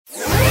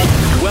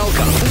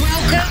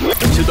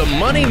to the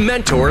Money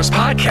Mentors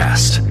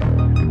Podcast.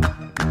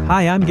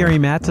 Hi, I'm Gary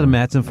Mattson of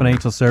Mattson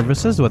Financial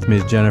Services. With me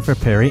is Jennifer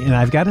Perry, and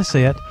I've got to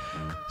say it,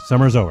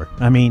 summer's over.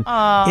 I mean,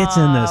 it's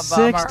in the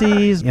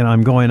 60s. You know,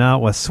 I'm going out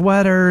with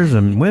sweaters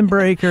and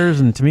windbreakers,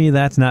 and to me,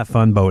 that's not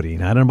fun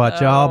boating. I don't know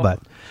about y'all, but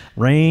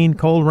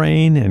cold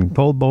rain, and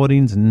cold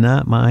boating's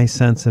not my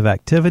sense of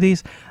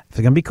activities. If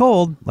it's going to be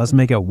cold, let's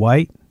make it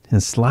white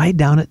and slide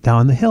down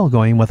the hill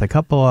going with a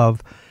couple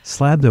of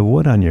slabs of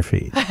wood on your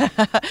feet.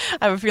 I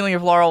have a feeling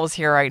if Laurel was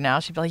here right now,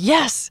 she'd be like,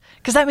 yes,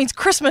 because that means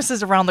Christmas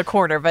is around the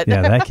corner. But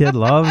yeah, that kid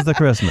loves the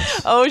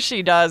Christmas. Oh,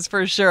 she does,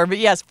 for sure. But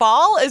yes,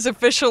 fall is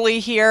officially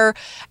here.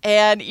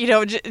 And, you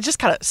know, it just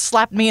kind of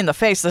slapped me in the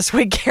face this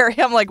week, Gary.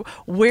 I'm like,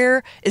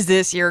 where is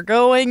this year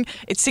going?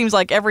 It seems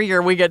like every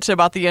year we get to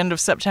about the end of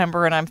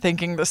September, and I'm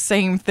thinking the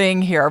same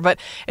thing here. But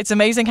it's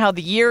amazing how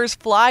the years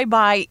fly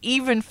by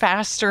even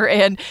faster.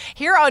 And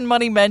here on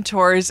Money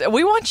Mentors,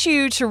 we want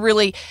you to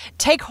really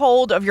take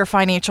hold of your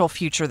financial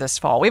future this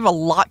fall. We have a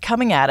lot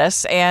coming at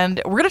us,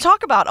 and we're going to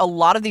talk about a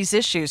lot of these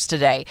issues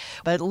today.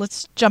 But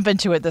let's jump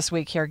into it this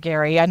week here,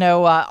 Gary. I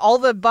know all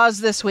the buzz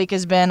this week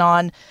has been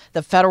on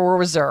the Federal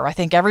Reserve. I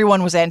think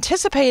everyone was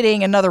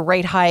anticipating another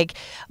rate hike,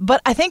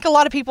 but I think a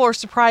lot of people are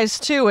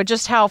surprised too at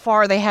just how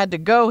far they had to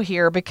go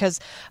here because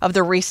of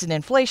the recent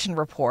inflation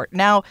report.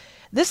 Now,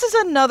 this is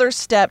another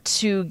step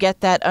to get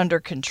that under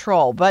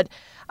control, but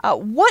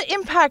what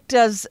impact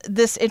does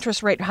this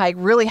interest rate hike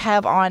really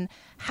have on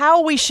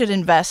how we should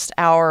invest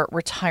our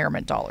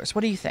retirement dollars?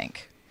 What do you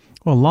think?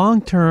 Well,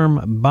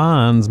 long-term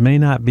bonds may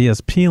not be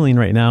as appealing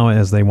right now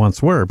as they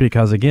once were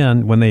because,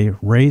 again, when they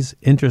raise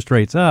interest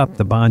rates up,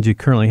 the bonds you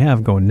currently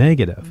have go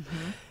negative.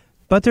 Mm-hmm.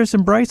 But there's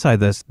some bright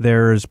side to this.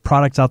 There's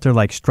products out there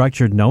like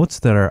structured notes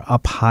that are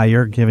up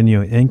higher, giving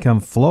you income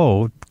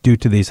flow due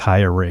to these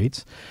higher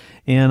rates.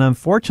 And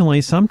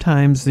unfortunately,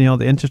 sometimes, you know,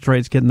 the interest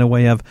rates get in the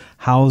way of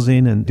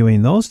housing and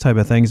doing those type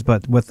of things.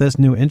 But with this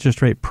new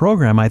interest rate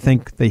program, I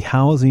think the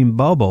housing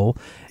bubble,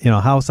 you know,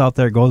 a house out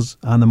there goes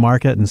on the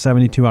market and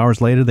 72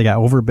 hours later, they got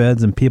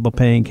overbids and people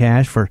paying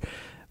cash for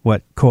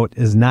what, quote,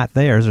 is not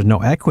theirs. There's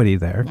no equity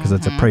there because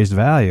it's appraised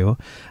value.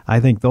 I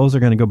think those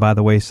are going to go by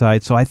the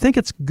wayside. So I think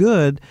it's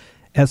good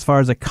as far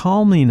as a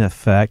calming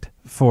effect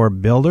for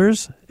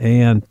builders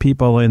and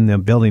people in the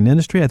building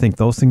industry. I think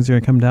those things are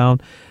going to come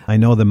down. I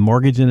know the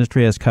mortgage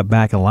industry has cut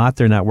back a lot.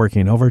 They're not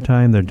working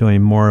overtime. They're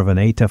doing more of an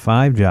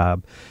 8-to-5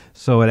 job.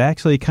 So it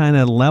actually kind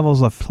of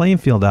levels the playing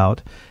field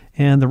out.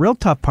 And the real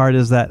tough part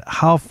is that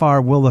how far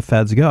will the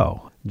feds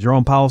go?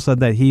 Jerome Powell said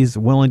that he's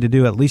willing to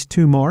do at least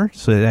 2 more.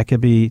 So that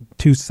could be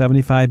 2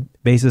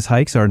 75 basis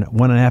hikes or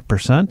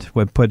 1.5%,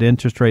 would put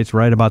interest rates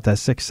right about that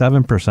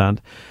 6-7%.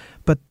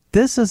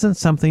 This isn't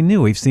something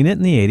new. We've seen it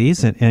in the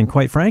 80s, and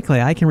quite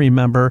frankly, I can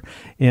remember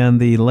in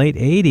the late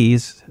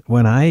 80s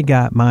when I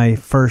got my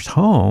first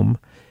home,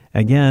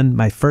 again,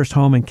 my first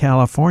home in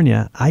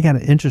California, I got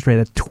an interest rate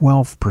of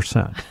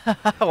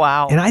 12%.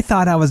 Wow. And I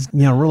thought I was,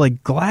 really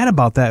glad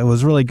about that. It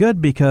was really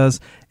good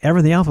because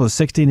everything else was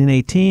 16 and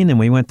 18, and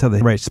we went to the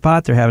right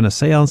spot. They're having a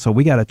sale, and so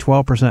we got a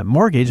 12%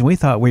 mortgage, and we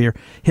thought we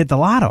hit the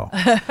lotto.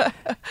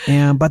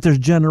 But there's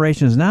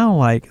generations now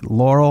like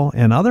Laurel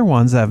and other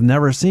ones that have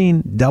never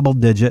seen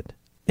double-digit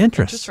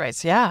interest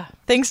rates, yeah.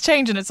 Things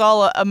change, and it's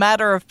all a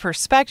matter of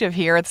perspective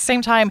here. At the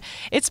same time,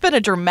 it's been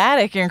a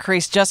dramatic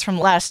increase just from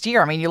last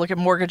year. I mean, you look at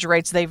mortgage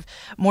rates, they've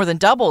more than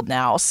doubled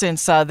now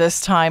since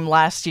this time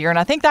last year. And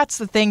I think that's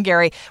the thing,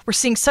 Gary. We're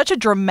seeing such a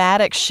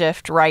dramatic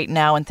shift right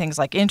now in things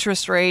like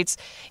interest rates,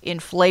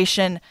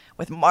 inflation,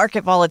 with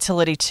market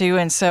volatility too.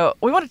 And so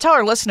we want to tell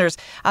our listeners,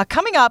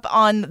 coming up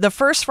on the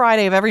first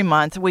Friday of every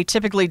month, we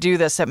typically do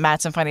this at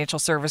Mattson Financial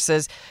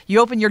Services. You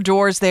open your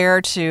doors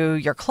there to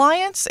your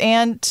clients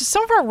and to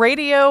some of our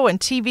radio and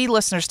TV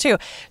listeners too,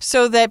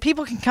 so that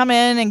people can come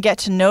in and get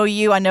to know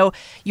you. I know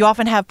you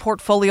often have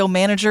portfolio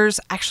managers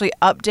actually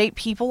update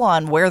people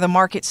on where the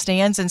market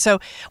stands. And so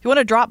we want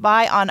to drop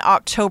by on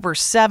October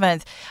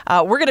 7th.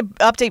 We're going to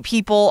update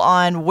people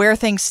on where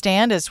things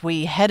stand as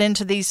we head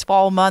into these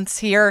fall months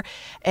here.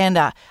 And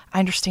I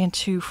understand,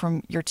 too,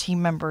 from your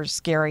team members,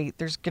 Gary,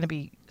 there's going to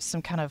be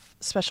some kind of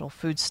special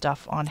food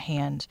stuff on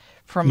hand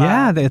from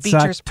it's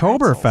Beecher's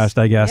Oktoberfest, Pretzels.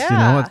 I guess.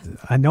 Yeah.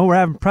 I know we're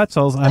having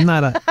pretzels. I'm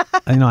not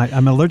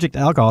I'm allergic to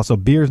alcohol, so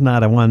beer's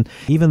not a one.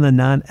 Even the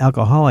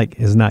non-alcoholic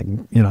is not,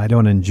 I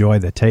don't enjoy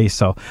the taste.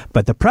 So,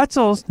 but the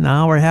pretzels,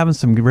 now we're having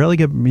some really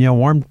good,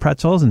 warm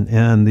pretzels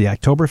and the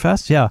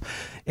Oktoberfest, yeah.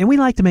 And we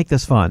like to make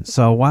this fun.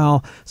 So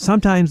while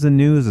sometimes the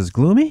news is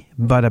gloomy,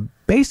 but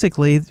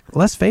basically,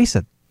 let's face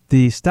it,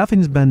 the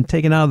stuffing's been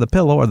taken out of the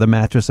pillow, or the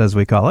mattress as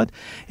we call it,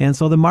 and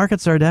so the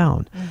markets are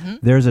down. Mm-hmm.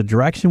 There's a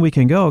direction we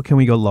can go. Can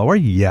we go lower?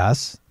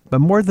 Yes. But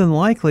more than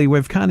likely,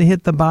 we've kind of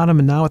hit the bottom,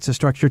 and now it's a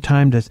structured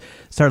time to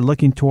start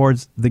looking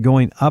towards the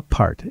going up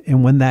part.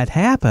 And when that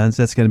happens,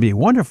 that's going to be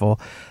wonderful,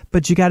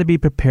 but you got to be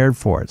prepared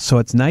for it. So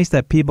it's nice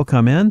that people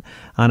come in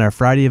on our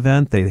Friday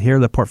event. They hear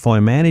the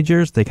portfolio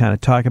managers. They kind of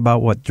talk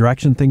about what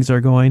direction things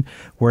are going,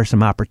 where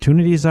some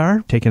opportunities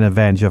are, taking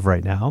advantage of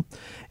right now.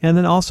 And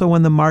then also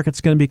when the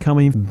market's going to be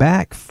coming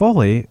back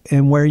fully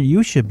and where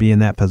you should be in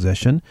that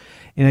position.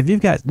 And if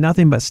you've got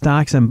nothing but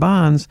stocks and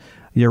bonds,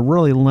 you're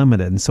really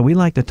limited. And so we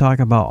like to talk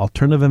about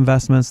alternative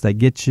investments that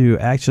get you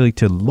actually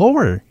to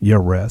lower your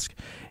risk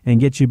and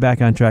get you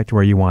back on track to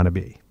where you want to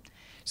be.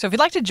 So if you'd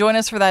like to join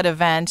us for that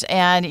event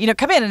and,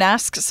 come in and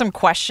ask some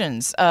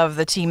questions of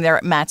the team there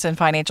at Matson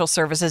Financial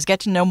Services, get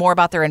to know more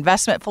about their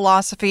investment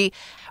philosophy,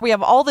 we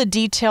have all the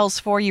details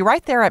for you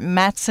right there at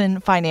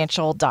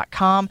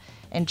matsonfinancial.com,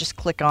 and just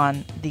click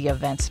on the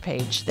events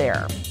page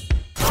there.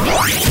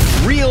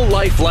 Real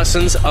life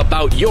lessons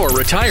about your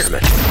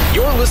retirement.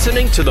 You're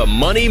listening to the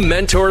Money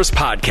Mentors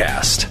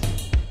Podcast.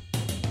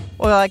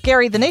 Well,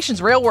 Gary, the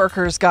nation's rail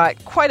workers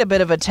got quite a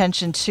bit of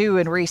attention, too,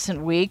 in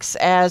recent weeks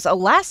as a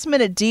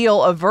last-minute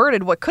deal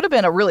averted what could have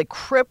been a really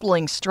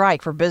crippling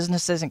strike for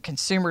businesses and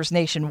consumers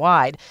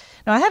nationwide.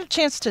 Now, I had a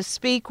chance to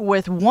speak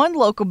with one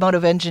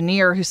locomotive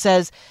engineer who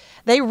says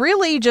they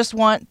really just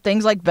want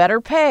things like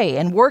better pay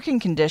and working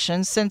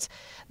conditions since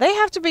they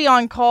have to be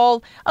on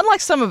call, unlike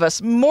some of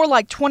us, more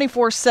like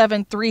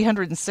 24/7,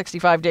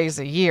 365 days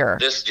a year.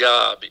 This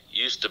job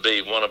used to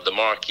be one of the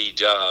marquee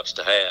jobs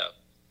to have,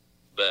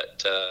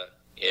 but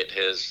it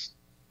has,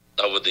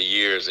 over the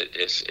years,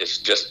 it's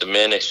just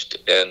diminished,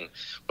 and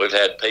we've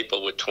had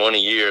people with 20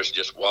 years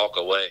just walk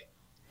away.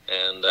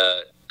 And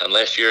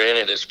unless you're in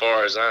it as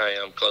far as I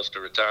am, close to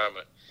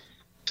retirement,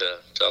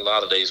 to a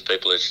lot of these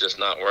people, it's just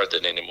not worth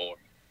it anymore.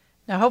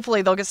 Now,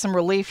 hopefully they'll get some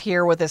relief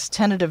here with this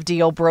tentative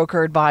deal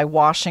brokered by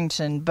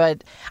Washington.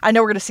 But I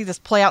know we're going to see this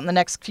play out in the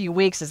next few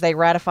weeks as they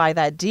ratify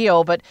that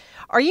deal. But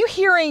are you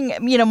hearing,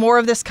 more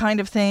of this kind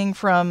of thing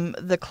from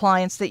the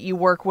clients that you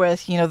work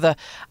with?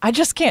 I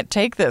just can't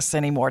take this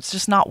anymore. It's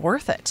just not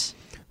worth it.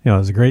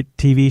 There's a great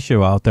TV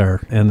show out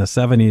there in the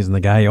 70s, and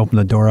the guy opened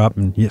the door up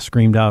and he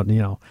screamed out,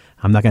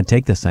 I'm not going to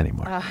take this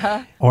anymore.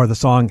 Uh-huh. Or the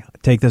song,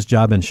 Take This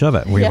Job and Shove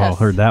It. We've all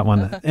heard that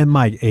one in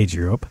my age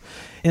group.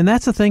 And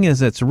that's the thing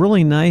is, it's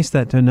really nice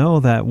to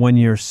know that when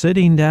you're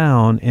sitting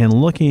down and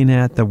looking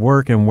at the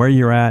work and where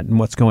you're at and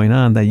what's going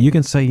on, that you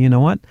can say, you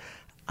know what?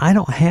 I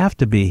don't have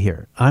to be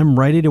here. I'm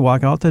ready to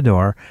walk out the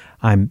door.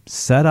 I'm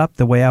set up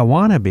the way I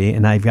want to be,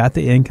 and I've got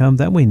the income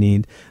that we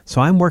need.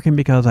 So I'm working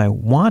because I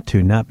want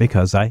to, not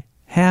because I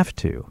have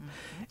to.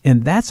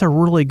 And that's a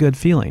really good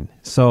feeling.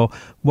 So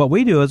what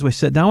we do is we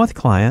sit down with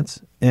clients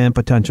and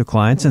potential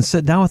clients and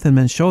sit down with them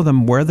and show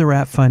them where they're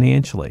at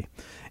financially.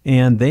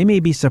 And they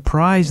may be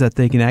surprised that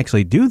they can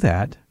actually do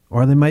that,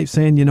 or they might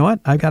say, you know what,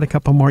 I've got a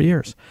couple more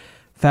years.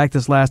 In fact,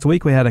 this last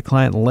week we had a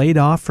client laid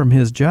off from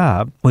his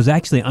job, was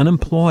actually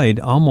unemployed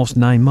almost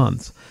 9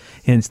 months.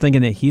 And he's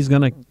thinking that he's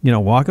going to,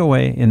 walk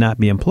away and not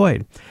be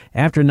employed.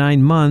 After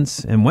 9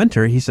 months in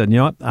winter, he said, you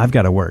know what, I've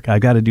got to work.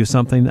 I've got to do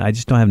something. I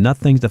just don't have enough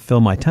things to fill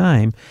my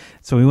time.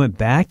 So he went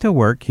back to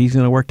work. He's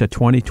going to work to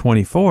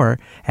 2024.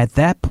 At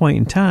that point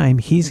in time,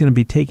 he's going to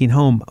be taking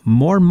home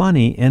more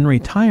money in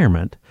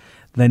retirement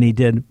than he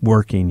did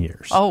working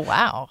years. Oh,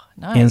 wow.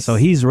 Nice. And so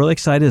he's really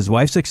excited. His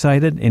wife's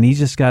excited, and he's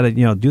just got to,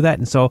 do that.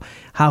 And so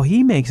how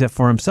he makes it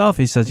for himself,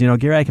 he says,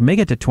 Gary, I can make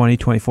it to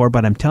 2024,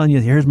 but I'm telling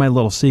you, here's my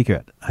little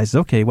secret. I said,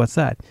 okay, what's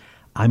that?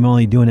 I'm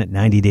only doing it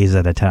 90 days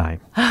at a time.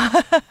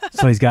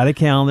 So he's got a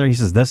calendar. He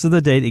says, this is the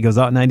date. He goes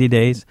out 90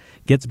 days,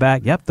 gets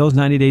back. Yep, those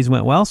 90 days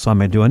went well, so I'm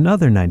going to do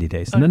another 90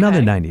 days and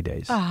another 90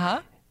 days. Uh-huh.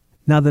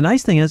 Now, the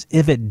nice thing is,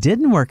 if it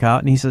didn't work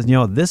out, and he says,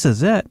 this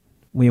is it.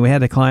 We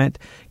had a client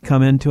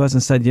come in to us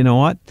and said, you know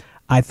what?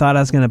 I thought I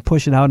was going to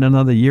push it out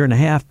another year and a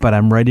half, but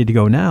I'm ready to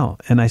go now.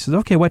 And I said,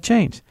 okay, what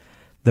changed?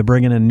 They're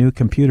bringing a new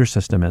computer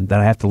system in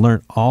that I have to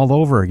learn all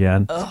over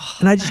again. Ugh.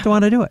 And I just don't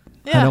want to do it.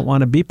 Yeah. I don't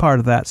want to be part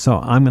of that, so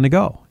I'm going to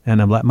go. And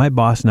I'm letting my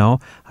boss know.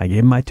 I gave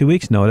him my 2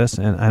 weeks notice,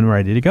 and I'm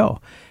ready to go.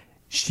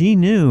 She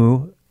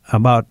knew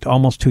about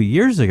almost 2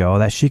 years ago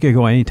that she could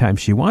go anytime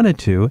she wanted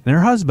to. And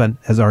her husband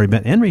has already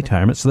been in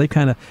retirement, so they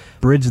kind of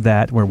bridged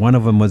that where one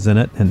of them was in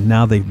it, and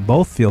now they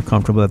both feel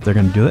comfortable that they're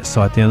going to do it.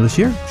 So at the end of this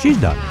year, she's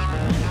done.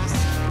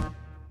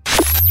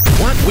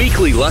 Want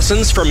weekly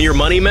lessons from your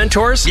money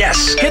mentors?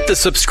 Yes. Hit the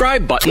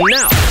subscribe button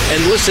now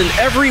and listen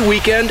every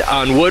weekend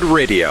on Wood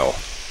Radio.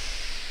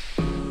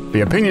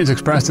 The opinions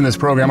expressed in this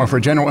program are for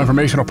general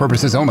informational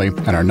purposes only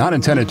and are not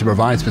intended to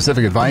provide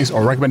specific advice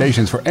or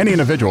recommendations for any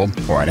individual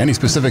or on any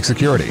specific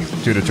security.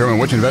 To determine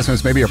which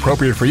investments may be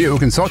appropriate for you,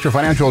 consult your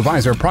financial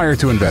advisor prior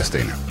to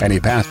investing. Any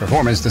past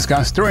performance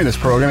discussed during this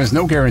program is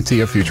no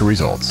guarantee of future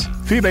results.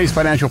 Fee-based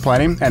financial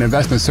planning and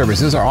investment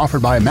services are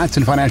offered by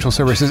Matson Financial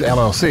Services,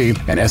 LLC,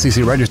 an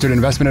SEC-registered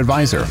investment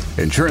advisor.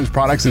 Insurance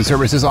products and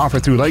services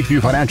offered through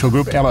Lakeview Financial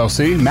Group,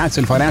 LLC,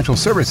 Matson Financial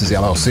Services,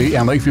 LLC,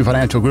 and Lakeview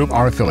Financial Group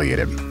are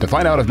affiliated. To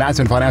find out if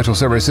Matson Financial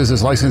Services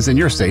is licensed in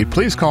your state,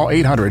 please call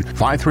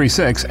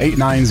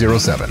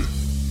 800-536-8907.